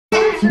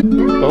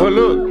Oh,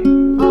 look.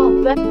 Oh,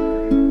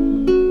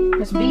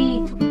 must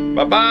be.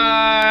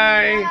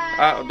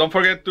 Bye-bye. Don't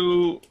forget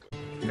to...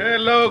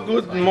 Hello,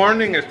 good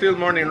morning. It's still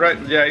morning, right?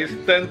 Yeah, it's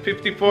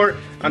 10:54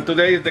 and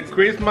today is the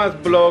Christmas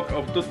vlog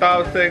of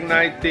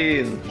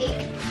 2019.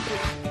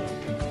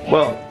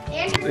 Well,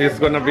 it's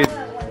gonna be...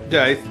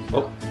 Yeah, it's...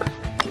 Oh.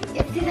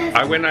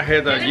 I went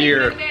ahead a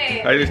year.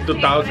 It's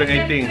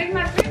 2018.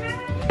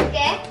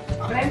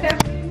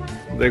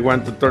 They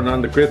want to turn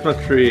on the Christmas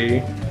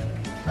tree.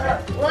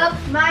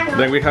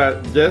 Then we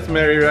had Jess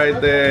Mary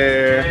right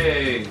there.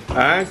 Hey.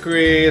 And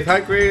Chris.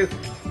 Hi, Chris.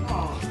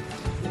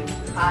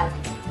 Hi.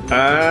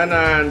 And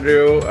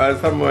Andrew, and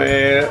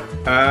Samuel,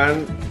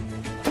 and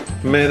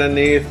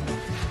Melanie,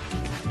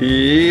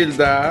 y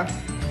Hilda,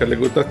 que le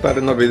gusta estar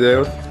en los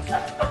videos.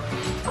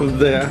 Who's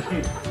there?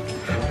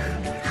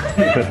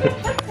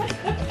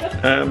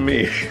 And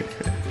me.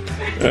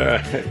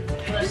 Alright.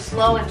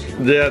 Slow and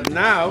Yeah,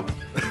 now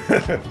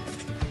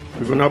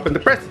we're gonna open the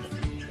presents.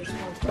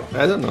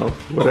 I don't know.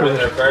 Whatever. Open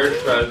the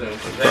first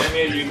present. That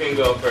means you can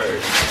go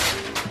first.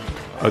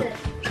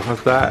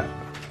 What's that?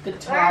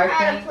 guitar Learn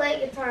how to thing. play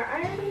guitar.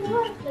 I don't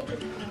know how to play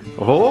guitar.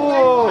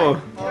 Oh,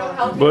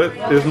 but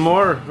it's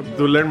more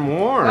to learn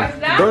more.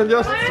 Don't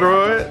just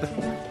throw it.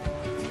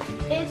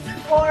 It's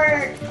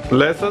for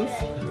Lessons?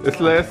 It's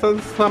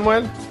lessons,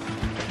 Samuel?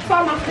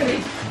 Come on.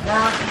 Wait,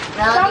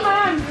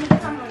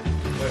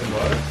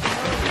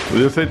 what?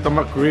 You say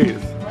Toma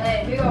Chris.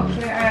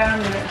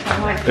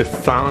 It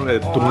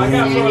sounded Oh, I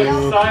got so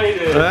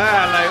excited.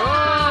 like, oh.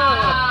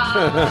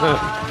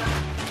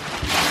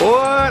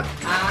 What?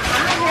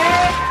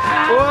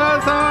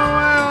 What,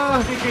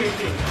 Samuel?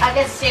 I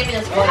guess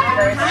Samuel's going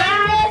first.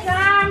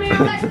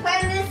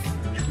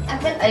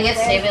 I guess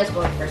Samuel's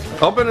going first.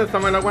 Open it,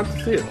 Samuel. I want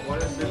to see it.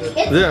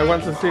 Yeah, I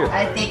want to see it.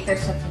 I think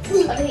there's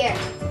something. Over here.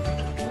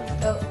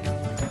 Go.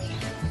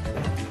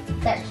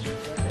 There.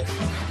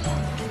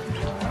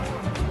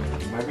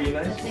 Might be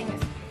nice.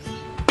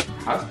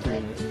 House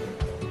clean.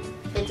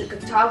 It's a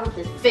guitar with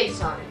his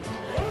face on it.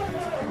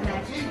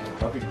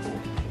 That'd be cool.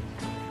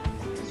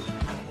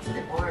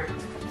 Or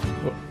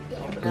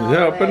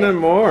Yeah, open it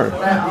more. You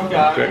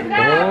got Okay. it.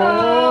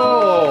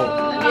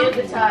 Oh. a new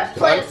guitar.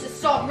 Play us this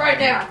song right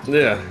now.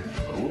 Yeah.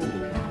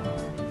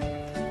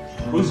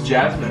 Who's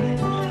Jasmine?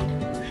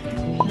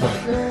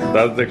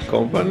 That's the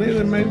company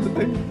that made the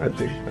thing, I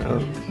think.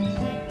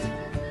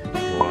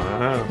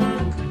 Wow.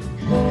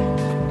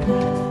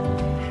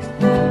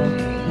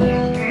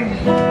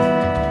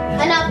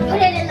 And I'll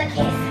put it in the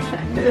case.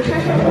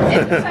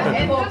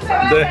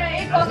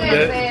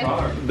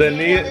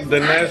 The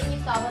next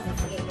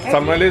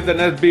Samuel is the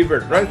next beaver,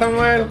 right,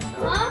 Samuel?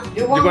 Huh?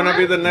 You're gonna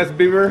be the next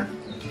beaver?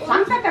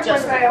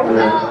 Just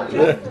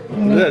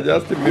Yeah,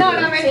 Justin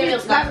Bieber.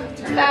 Samuel's not.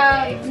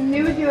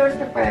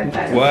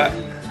 What?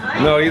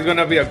 No, he's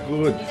gonna be a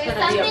good, He's There's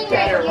gonna be a something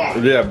better right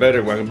one. here. yeah,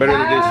 better one, better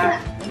edition.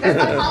 There's a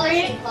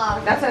polishing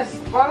cloth. That's a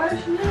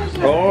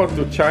scholarship. Oh,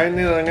 to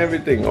Chinese and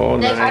everything. Oh,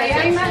 Next nice.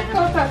 Ahí hay más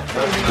cosas.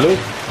 Look,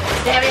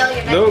 Samuel,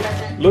 your next look,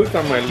 present. look,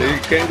 Samuel.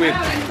 It came with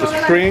the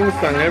strings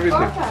and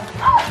everything.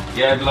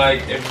 Yeah,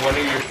 like if one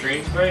of your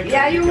strings break. Y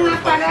hay un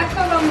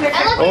aparato donde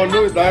Oh,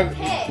 look,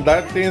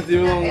 that things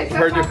you don't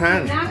hurt your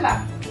hand.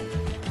 nada.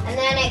 And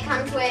then it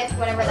comes with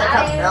whatever Look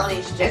how that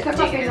Melody's just Eso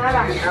para digging nada.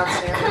 her nails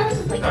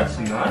in. That's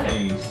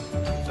nice.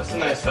 That's a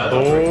nice setup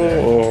right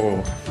there.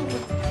 Oh,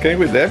 came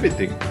with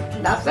everything.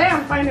 That's it,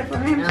 I'm finding for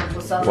him. Yeah,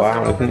 what's up?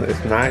 Wow,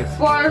 it's nice.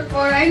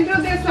 For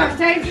Andrew, this one,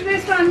 take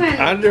this one, and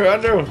Andrew,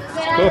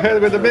 go ahead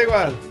with the big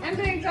one.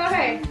 Andrew, go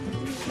ahead.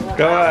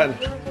 Go on.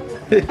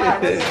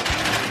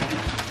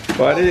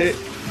 Buddy.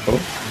 Oh.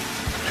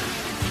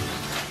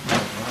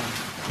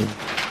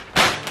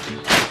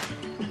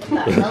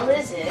 What the hell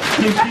is it?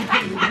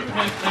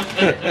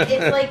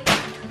 It's like.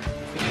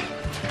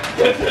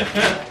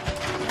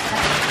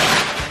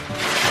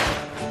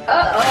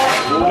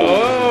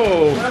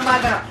 Oh. What am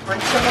I gonna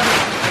punch somebody in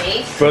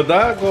the face? But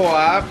that go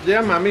up,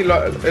 yeah, mami.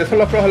 Eso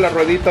lo afloja la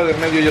ruedita del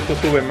medio y esto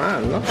sube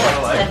más, ¿no?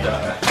 I like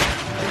that.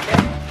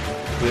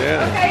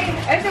 Yeah. Okay,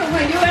 Andrew,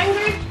 were you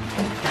angry?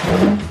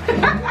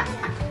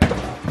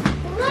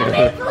 Let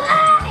me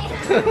play!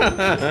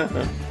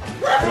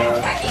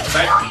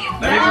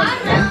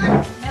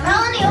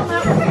 Melanie, open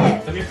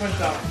it. Let me punch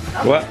that.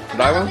 What?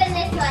 That one? Open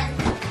this one.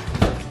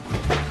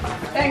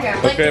 Venga.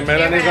 Okay,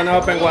 Melanie's gonna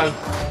open one.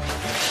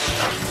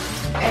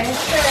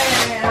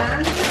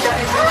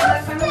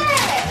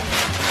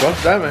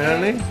 What's that,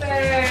 Melanie?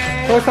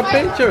 Oh, it's a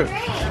picture.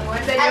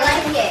 I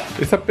like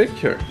it. It's a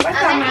picture. What's I'm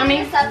up, gonna hang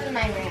mommy? this up in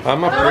my room.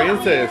 I'm a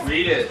princess.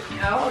 Read it.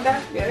 Oh,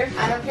 that's good.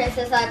 I'm a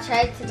princess. I'll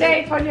try to be.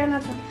 Jay, for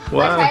Jonathan. I'll try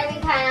Wow. to be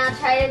kind. I'll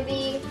try to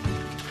be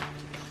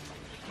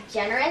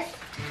generous.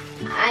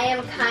 I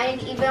am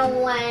kind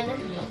even when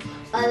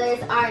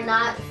others are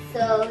not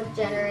so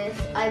generous.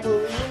 I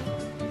believe.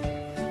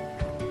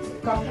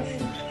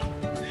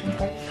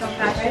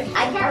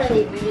 I can't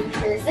really read in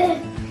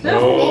person.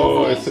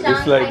 Oh, it's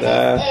like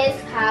that. Kindness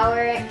is power,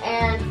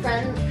 and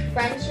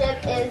friendship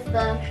is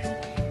the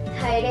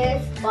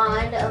tightest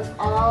bond of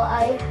all.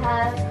 I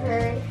have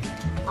heard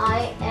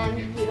I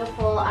am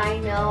beautiful.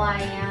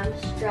 I am.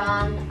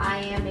 Strong, I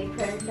am a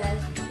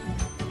princess.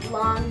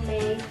 Long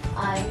may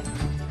I.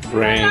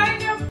 Rain.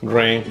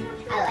 Rain.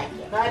 I like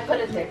it. No, I put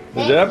it there.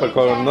 Ya,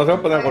 pero no se va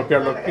a poner a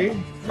golpearlo aquí.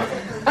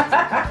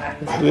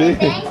 Okay,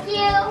 thank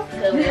you.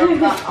 So we all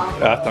got all.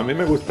 Hasta a mí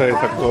me gusta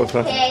esa cosa.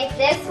 Okay,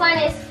 this one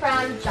is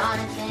from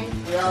Jonathan.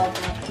 We all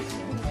got this.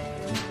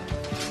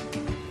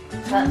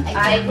 But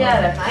I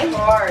got a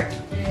card.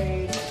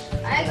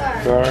 I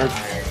got Cards.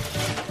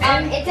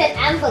 it's an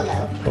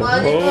envelope. Oh.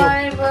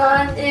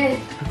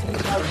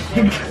 Oh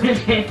shit.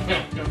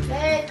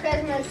 Merry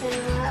Christmas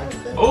and have a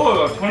good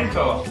Oh, 20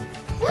 fell.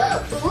 Ooh.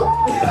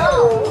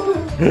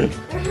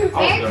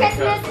 Merry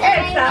Christmas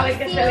and I Sally, miss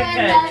que you se le and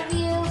cae. love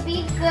you. Be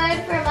good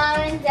for mom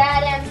and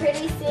dad and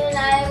pretty soon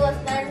I will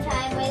spend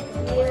time with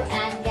you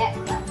and get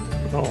close.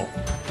 No.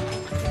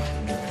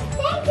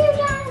 Thank you,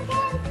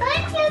 Jonathan.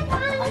 Thank you,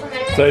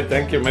 Jonathan. Say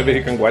thank you. Maybe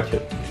he can watch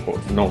it. Oh,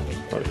 no,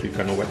 or he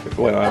cannot watch it.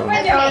 Well, I don't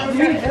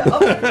know.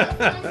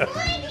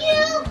 Thank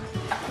you.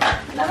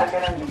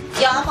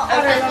 Yo, I'm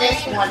gonna open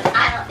this one.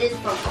 It's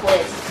from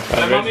Quiz.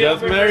 Okay,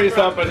 just Mary's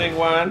opening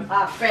one.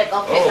 Fred, okay,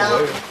 Oh, now.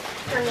 wait.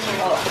 Turn me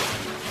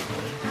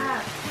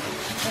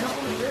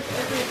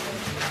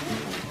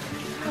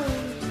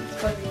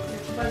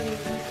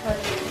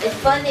It's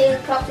funny,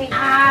 coffee.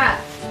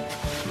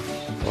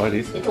 What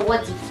is it? It's a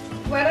onesie.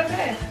 What is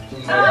it?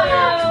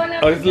 Oh, no.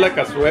 Oh, it's like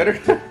a sweater.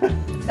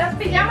 That's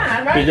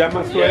pajama, right?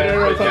 Pajama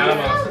sweater or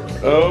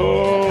something.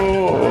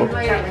 Oh.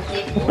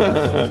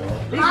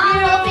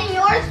 Mom, open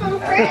yours from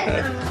Chris.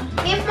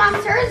 Give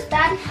mom's hers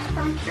back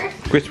from Chris.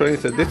 Which one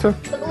is it? This one?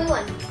 The blue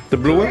one. The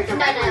blue one?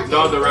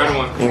 No, the red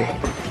one.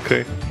 Oh,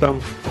 okay.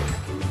 Thumb.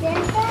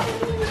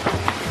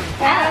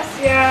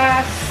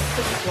 Gracias.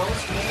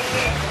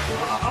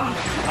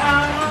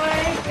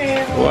 Ay,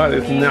 qué What?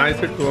 It's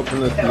nicer to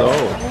open it slow.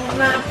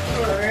 Una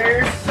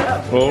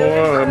fuerza.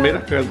 Oh,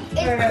 mira que.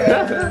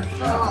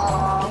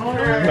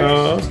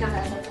 No.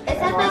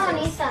 Esa está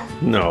bonita.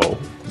 No.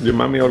 Your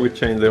mommy always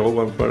change the old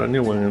one for a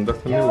new one, and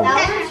that's a new one.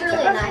 That one's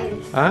really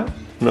nice. Ah,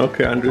 no,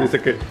 que Andrew dice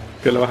que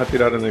lo vas a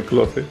tirar en el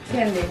closet.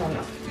 ¿Quién dijo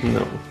no?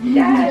 No.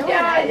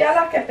 Ya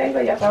las que tengo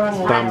ya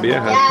estaban Tan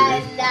viejas.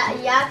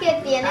 Ya que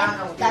tiene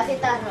casi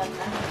está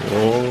rota.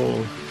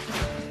 Oh.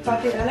 Para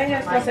tirarla en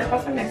el closet,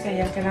 pásame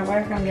aquella que la voy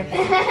a cambiar.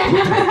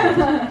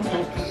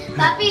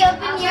 Papi,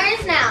 open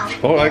yours now.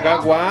 Oh, I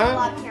got one.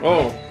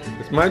 Oh,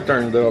 it's my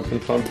turn to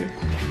open something.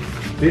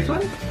 This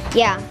one?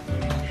 Yeah.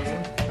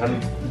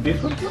 And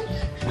this one?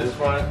 This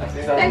one, I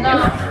think Thank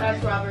that's you.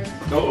 That's Robert.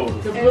 No.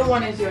 The blue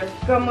one is yours.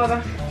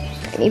 Cómoda.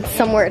 I need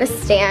somewhere to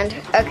stand.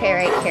 Okay,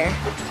 right here.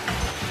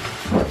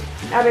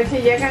 A ver si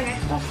llegan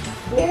estas.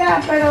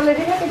 Mira, pero le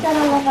dije que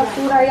echaran la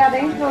factura ahí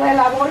adentro de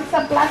la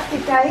bolsa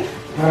plástica ahí.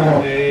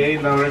 Hey,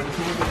 Laura.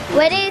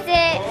 What is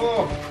it?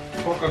 Oh,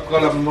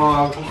 Coca-Cola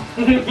mug.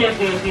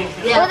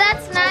 Oh,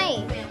 that's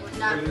nice.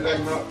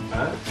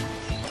 Huh?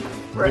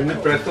 Mini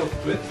pretzel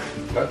split.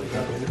 Got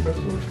mini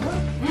pretzel.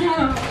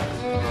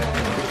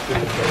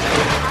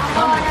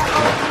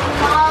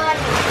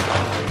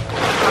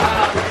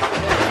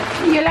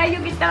 You like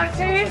your guitar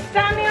series,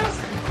 Daniel?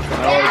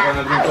 Now we're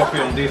gonna drink coffee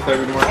on this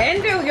every morning.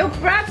 Andrew, you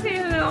practice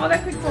in all the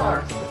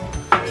guitars.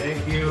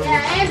 Thank you.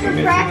 Yeah, Give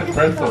me mini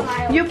pretzel.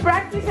 You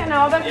practice in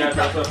all the Yeah,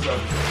 guitars. that's up.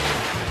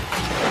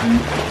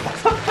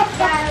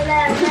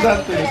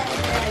 That thing.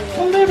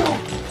 A little.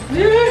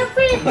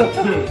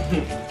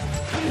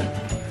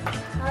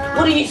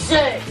 What do you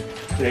say?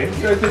 Thank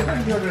you. I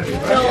think you're ready,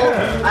 right? No,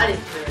 Yeah. I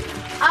didn't.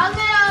 I'm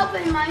gonna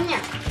open mine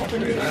now.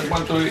 Okay, I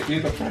want to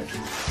eat a pie.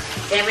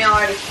 Sammy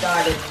already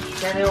started.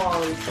 Sammy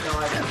already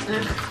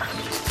started.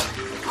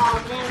 Oh,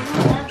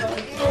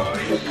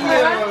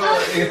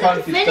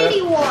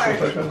 Infinity War.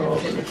 It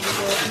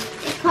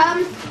It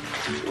comes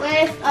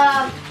with,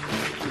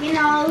 you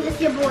know, this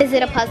your boy. Is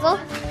it a puzzle?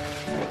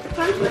 It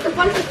comes with a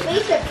bunch of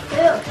spaceships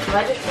too.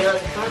 I just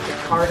realized it's not the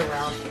card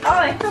around.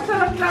 Oh, esto se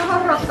lo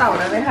trajo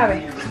Rosaura, deja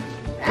ver.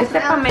 Este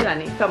es para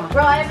Melanie, toma.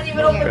 Bro, I haven't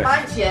even opened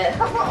mine yet.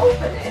 I'm gonna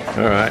open it.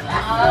 All right.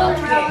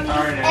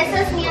 Esa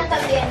es mía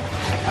también.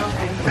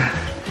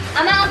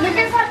 I'm You out.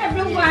 can have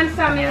the blue one,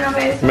 Sammy, una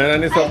vez.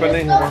 Melanie's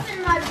opening. I just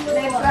opened my blue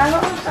Le one. trajo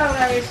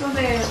Rosaura eso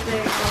de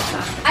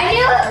cosas. I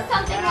knew it was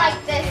something like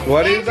this.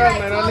 What is that,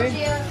 Andrew, I told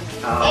Melanie? you.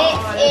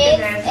 Oh, It is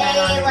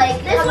a,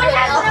 like, this one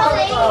has a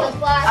thing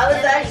with I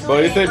was actually.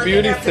 But it's a looking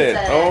beauty at this set.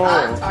 at,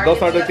 Oh,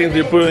 those are the things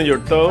you put on your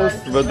toes,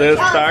 but they're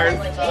stars.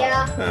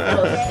 Yeah.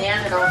 Little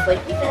stand, and I was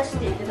like, you guys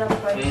did it up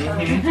by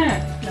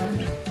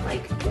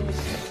like.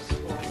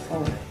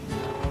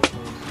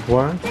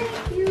 What?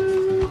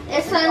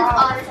 This one's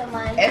awesome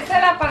one. Ese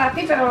era para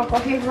ti, pero lo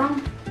cogí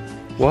wrong.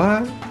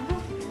 What?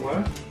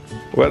 What?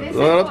 What?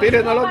 No lo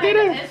tires, no lo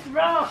tires. It's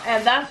wrong,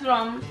 and that's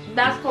wrong.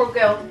 That's for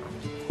girl.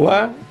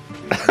 What?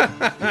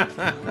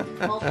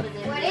 Open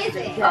it. What is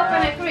it?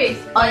 Open it, Chris.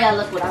 Oh yeah,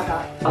 look what I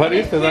got. What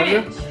is it,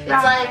 Andrew? It's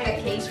like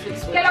a case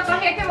fixed with. Que lo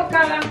cogí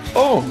equivocada.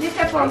 Oh,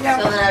 Dice for So girl.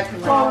 that I can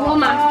For like.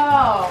 woman.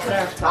 Put it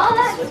on Oh, top of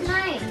the that's switch.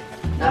 nice.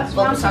 That's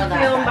What one was on that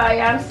film back? by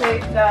Anse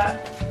that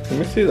Let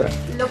me see that.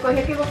 Lo cogí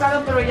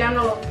equivocado, pero ya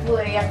no lo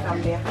pude ya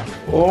cambiar.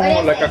 Oh, What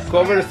is like a this?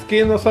 cover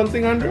skin or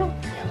something, Andrew?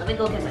 Yeah, let me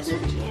go get my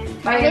switch.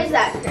 Vaya, What is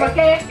that? Porque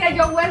es que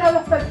yo huelo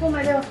los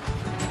perfumes. Yo,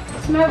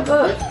 smell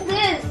good. What is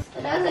this?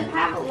 It doesn't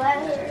have a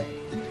leather.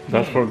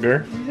 That's for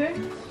girl. ¿Sí?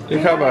 It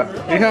have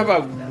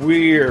a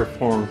weird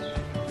form.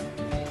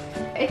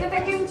 Este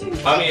te queda un chingo.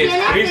 Mami, it's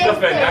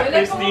Christopher, not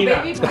Huele como Christina.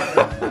 baby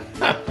powder.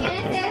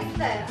 ¿Quién es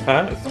este?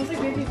 Huh? Something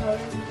baby powder.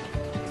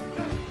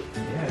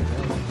 Yeah, it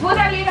does. Put a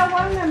little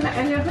one in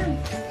your hand.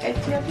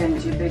 It's your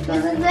chipito.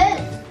 What is this?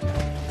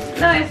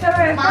 No, eso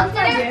es Mom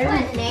para didn't ayer.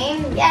 put name.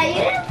 Yeah, you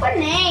didn't put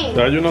name.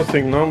 Hay unos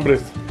sin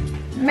nombres.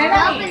 Open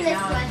Melanie.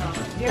 this one.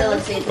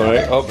 Let's see.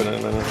 Alright, open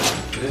it. Man.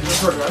 This is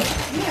for girls?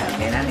 Yeah,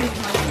 Melanie.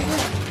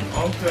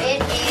 Okay.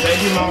 It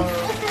Thank you, Mom. is.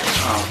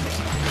 Oh.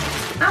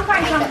 I'll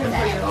find something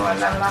for you.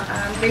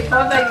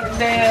 Before the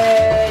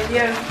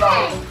years go.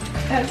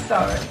 I'm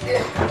sorry.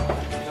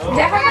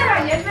 Déjame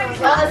ayer me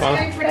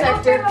Screen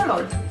protector.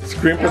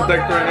 Screen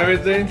protector and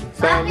everything.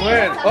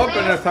 Samuel,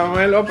 open it,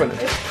 Samuel, open it.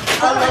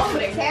 Oh, let's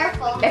be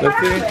careful. Let's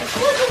see.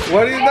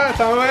 What is that,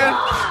 Samuel?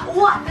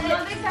 What? No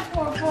dice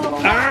por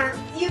Ah,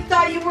 You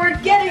thought you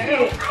weren't getting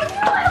it. I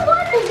know I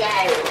wanted it.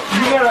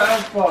 You gotta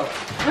ask for it.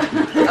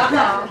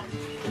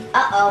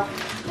 Uh-oh.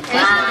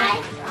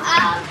 Bye.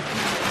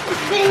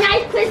 It's been a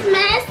nice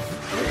Christmas.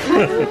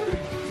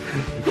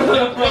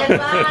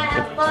 Goodbye,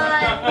 have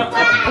fun.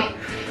 Bye.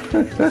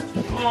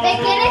 ¿De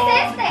quién es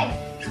este?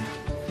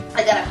 I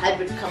got a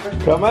hybrid cover.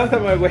 come on,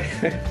 Samuel, wait.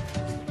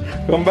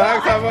 Come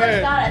back,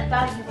 Samuel. I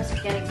thought you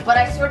wasn't getting it. But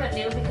I sort of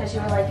knew because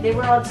you were like, they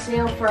were on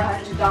sale for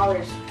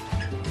 $100.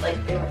 Like,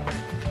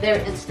 they're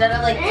instead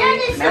of like,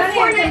 And it's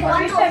supported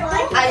bundles.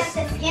 I I the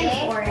skin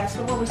for it. that's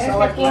the one we Ese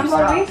saw at fue un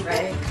GameStop, Mauricio.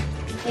 right?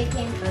 They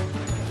came from.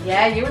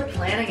 Yeah, you were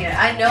planning it.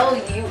 I know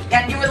you,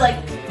 and you were like,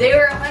 they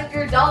were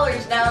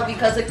 $100 now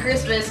because of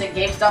Christmas and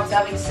GameStop's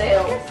having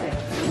sale.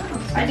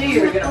 I knew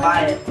you were gonna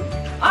buy it.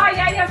 Ah,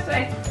 ya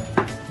sé.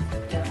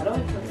 Yeah, how do I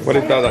put this? What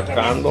is that, a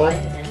candle?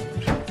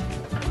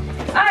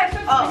 Ah, eso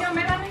es Oh. tuyo,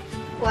 Melanie.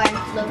 One.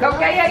 Look. Lo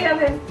que hay ahí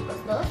adentro.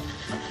 Look.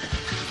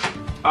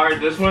 Alright,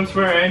 this one's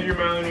for Andrew,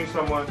 Melanie,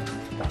 someone.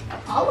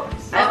 All of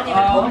us. I haven't even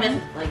Uh-oh.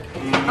 opened, like,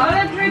 All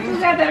the three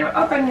together,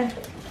 open it.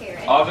 Here.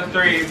 All the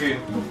three of you.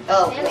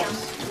 oh,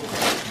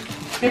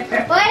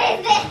 What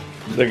is it?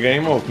 The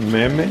game of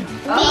meme? Meme.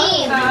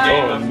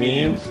 Oh,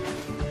 memes.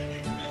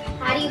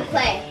 How do you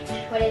play?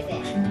 What is it?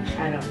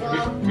 I don't know.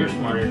 Well, You're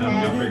smart enough,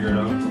 you'll figure it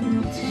out.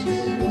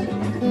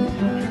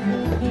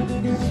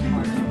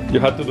 You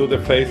have to do the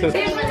faces.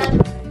 here's another.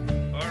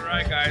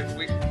 Alright, guys,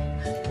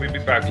 we'll be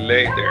back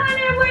later.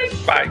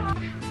 Bye.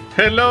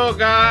 Hello,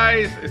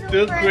 guys. It's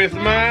still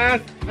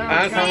Christmas.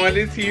 And Samuel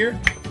is here.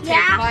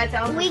 Yeah.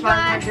 We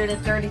got.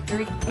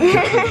 533.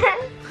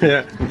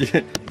 Yeah.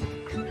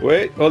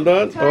 Wait, hold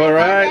on.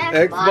 Alright,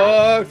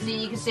 Xbox. See,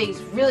 you can see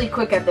he's really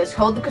quick at this.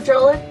 Hold the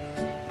controller.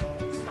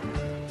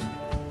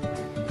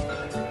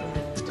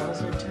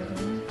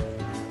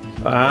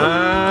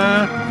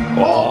 Ah.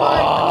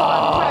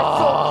 That's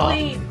so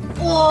clean.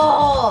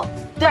 Whoa,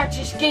 that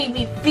just gave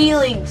me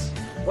feelings.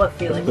 What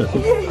feelings?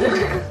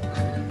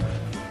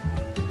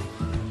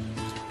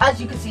 As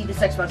you can see, this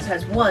Xbox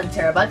has 1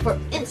 terabyte for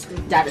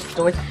instant data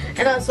storage.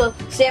 And also,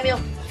 Samuel,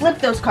 flip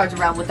those cards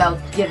around without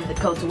giving the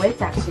codes away.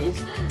 That's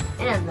his.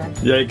 And then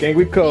Yeah, it came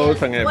with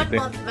codes and 1 everything.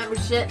 month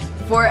membership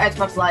for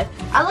Xbox Live.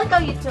 I like how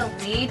you tell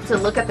me to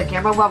look at the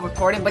camera while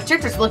recording, but you're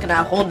just looking at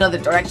a whole nother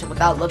direction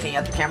without looking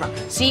at the camera.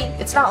 See,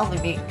 it's not only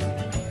me.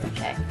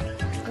 Okay.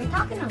 We're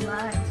talking a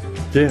lot.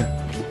 Yeah.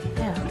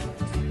 Yeah.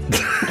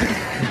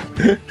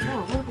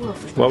 Oh,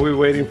 What are we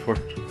waiting for?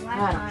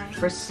 Wi-Fi.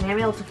 for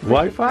Samuel to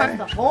Wi-Fi? press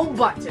the home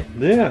button.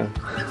 Yeah.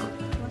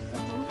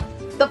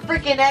 The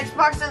freaking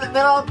Xbox in the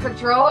middle of the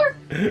controller?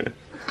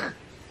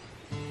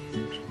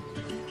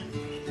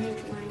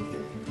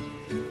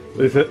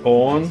 Is it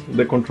on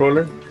the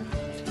controller?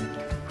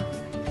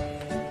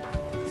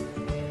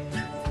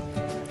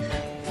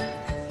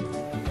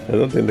 I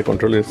don't think the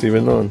controller is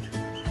even on.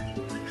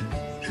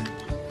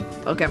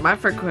 Okay, my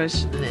first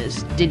question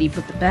is, did he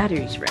put the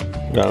batteries right?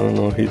 I don't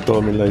know. He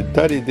told me like,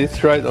 Daddy,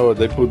 this right? Oh,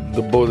 they put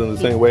the both in the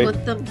same way.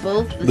 Put them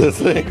both The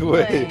same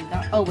way.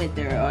 Oh wait,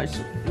 there are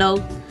no.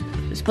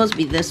 It's supposed to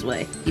be this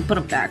way. He put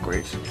them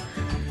backwards.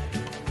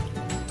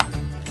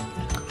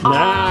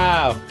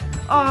 Now.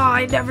 Oh,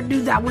 I never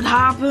knew that would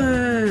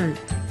happen.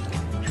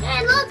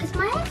 Hey, look, it's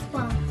my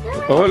Xbox.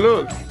 Oh,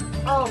 look.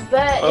 Oh,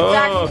 bet it's Oh.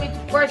 actually to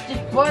press this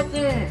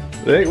button.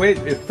 Wait,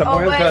 it's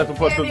someone else wait, that's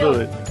supposed to do Samuel.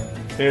 it.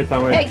 Here,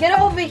 Samuel. Hey, get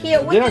over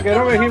here. What Yeah, you get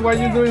over doing here. What are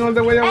you there? doing all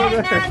the way over Hey,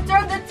 there? man,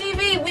 turn the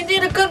TV. We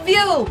need a good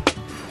view.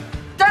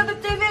 Turn the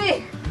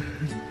TV.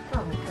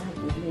 Oh my God,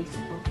 you lazy.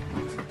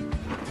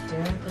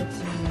 Turn the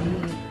TV.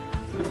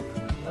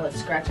 Oh, it's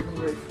scratching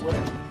the roof.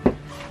 Whatever.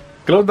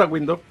 Close that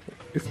window.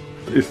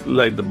 It's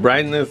like the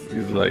brightness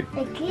is like.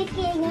 They're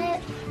kicking it.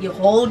 You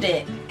hold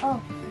it.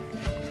 Oh.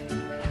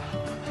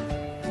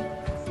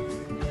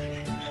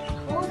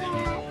 Hold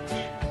that.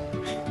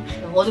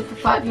 You hold it for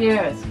 5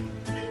 years.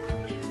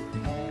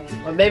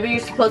 Or maybe you're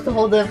supposed to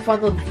hold it in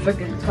front of the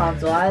freaking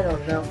console. I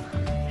don't know.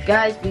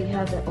 Guys, we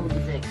have the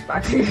oldest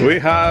Xbox. We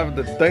have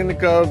the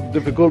technical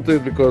difficulties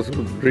because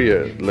of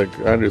Ria. Like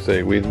Andrew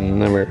said, we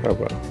never have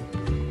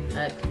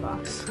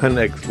Xbox. an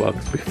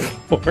Xbox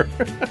before.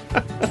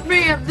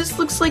 Man, this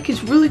looks like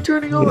it's really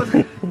turning on.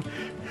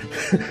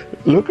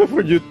 Look up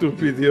for YouTube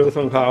videos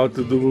on how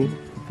to do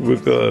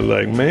with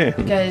like man.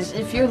 Guys,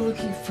 if you're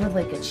looking for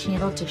like a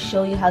channel to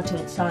show you how to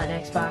install an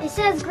Xbox, It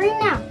says green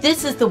now.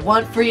 this is the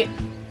one for you.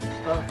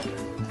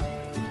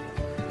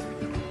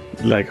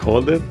 Like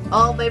hold it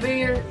Oh, maybe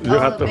You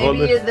have to hold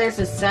it. there's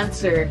a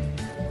sensor.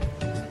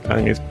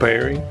 and it's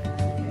pairing.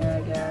 Yeah,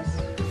 I guess.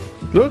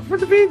 Look for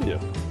the video.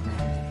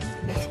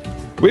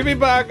 We'll be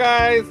back,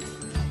 guys,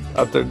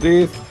 after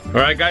this. All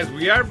right, guys,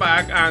 we are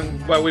back,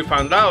 and what we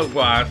found out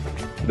was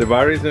the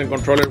batteries and the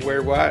controller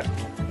were what?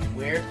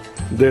 Weird.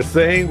 The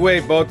same way,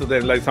 both of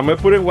them. Like someone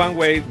put it one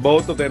way,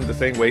 both of them the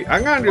same way.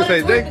 And Andrew But says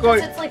it's they weird go.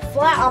 because it's like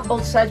flat on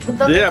both sides, but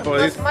then Yeah, but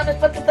those it's-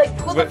 motherfuckers like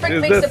who the but frick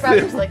it's makes the the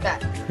batteries same. like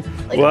that?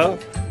 Like, Well,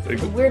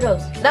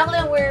 weirdos. Now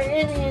that we're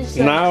in his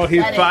now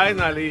he's setting.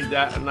 finally.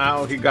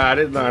 Now he got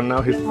it, and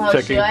now he's Oh,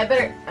 checking. shit, I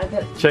better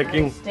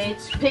Checking. United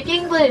States. Pick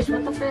English.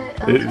 What the frick?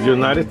 It's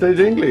United States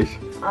English.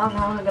 I'm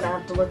gonna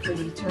have to look for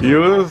the eternal.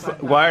 Use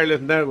Wi-Fi.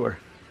 wireless network.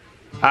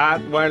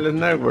 Add wireless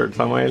network,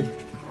 Samuel.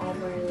 All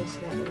wireless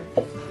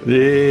network.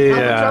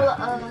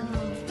 Yeah.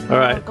 All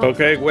right.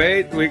 Okay.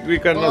 Wait. We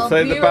cannot I'll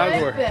say be the right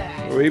password.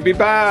 back. We'll be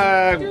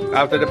back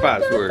after the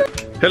password.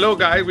 Hello,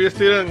 guys. We're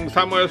still in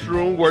Samuel's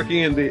room working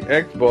in the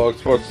Xbox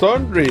for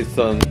some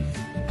reason.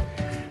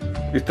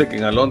 It's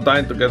taking a long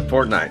time to get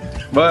Fortnite,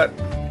 but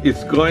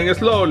it's going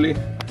slowly,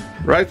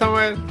 right,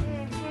 Samuel?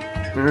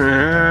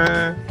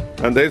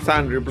 And there's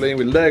Andrew playing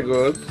with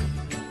Legos.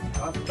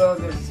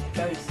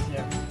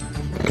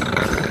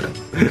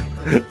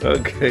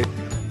 Okay.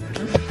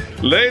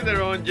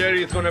 Later on,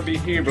 Jerry is gonna be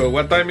here, but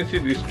what time is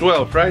it? It's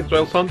 12, right?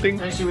 12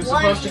 something? And she was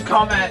supposed to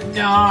come at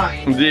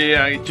 9.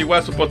 Yeah, she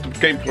was supposed to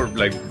came for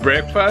like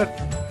breakfast,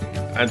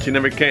 and she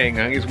never came.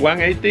 And it's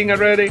 1:18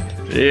 already.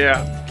 Yeah.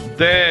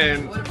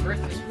 Then What a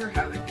breakfast we're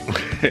having.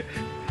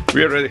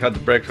 we already had the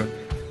breakfast.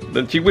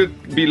 Then she will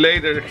be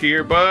later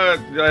here, but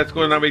that's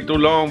gonna be too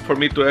long for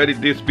me to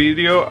edit this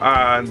video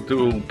and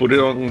to put it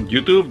on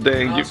YouTube.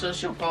 Then Also,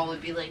 she'll probably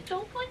be like,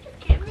 "Don't put your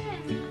camera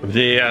in."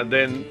 yeah,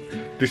 then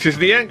this is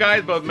the end,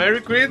 guys. But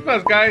Merry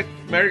Christmas, guys!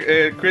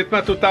 Merry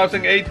Christmas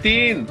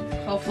 2018.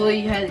 Hopefully,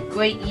 you had a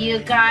great year,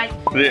 guys.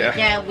 Yeah.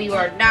 Yeah, we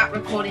are not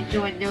recording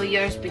during New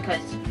Year's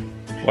because.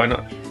 Why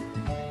not?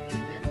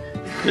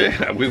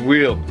 Yeah, we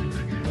will.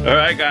 All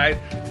right, guys.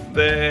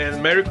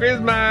 Then Merry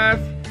Christmas.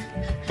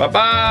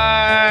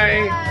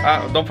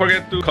 Bye-bye. Don't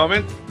forget to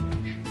comment,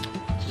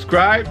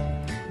 subscribe,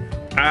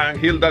 and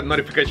hit that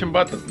notification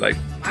button. Like,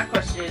 My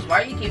question is,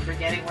 why do you keep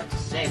forgetting what to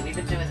say? We've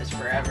been doing this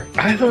forever.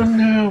 I don't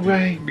know,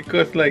 right?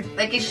 Because like,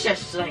 Like it's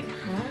just like,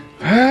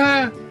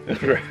 huh?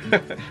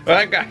 All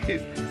right,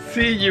 guys.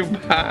 See you.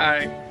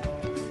 Bye.